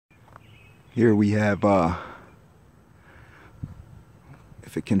Here we have,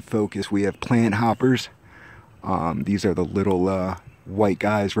 if it can focus, we have plant hoppers. These are the little white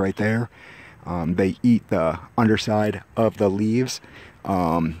guys right there. They eat the underside of the leaves.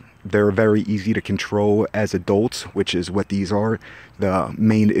 They're very easy to control as adults, which is what these are. The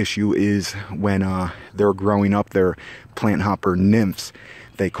main issue is when they're growing up, they're plant hopper nymphs.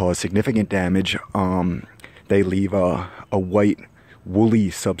 They cause significant damage. They leave a white woolly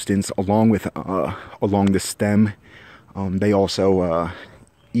substance along the stem. They also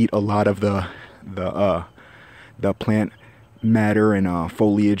eat a lot of the plant matter and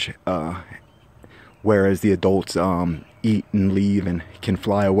foliage, whereas the adults eat and leave and can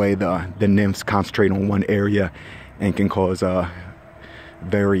fly away. The nymphs concentrate on one area and can cause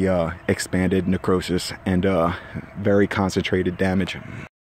very expanded necrosis and very concentrated damage.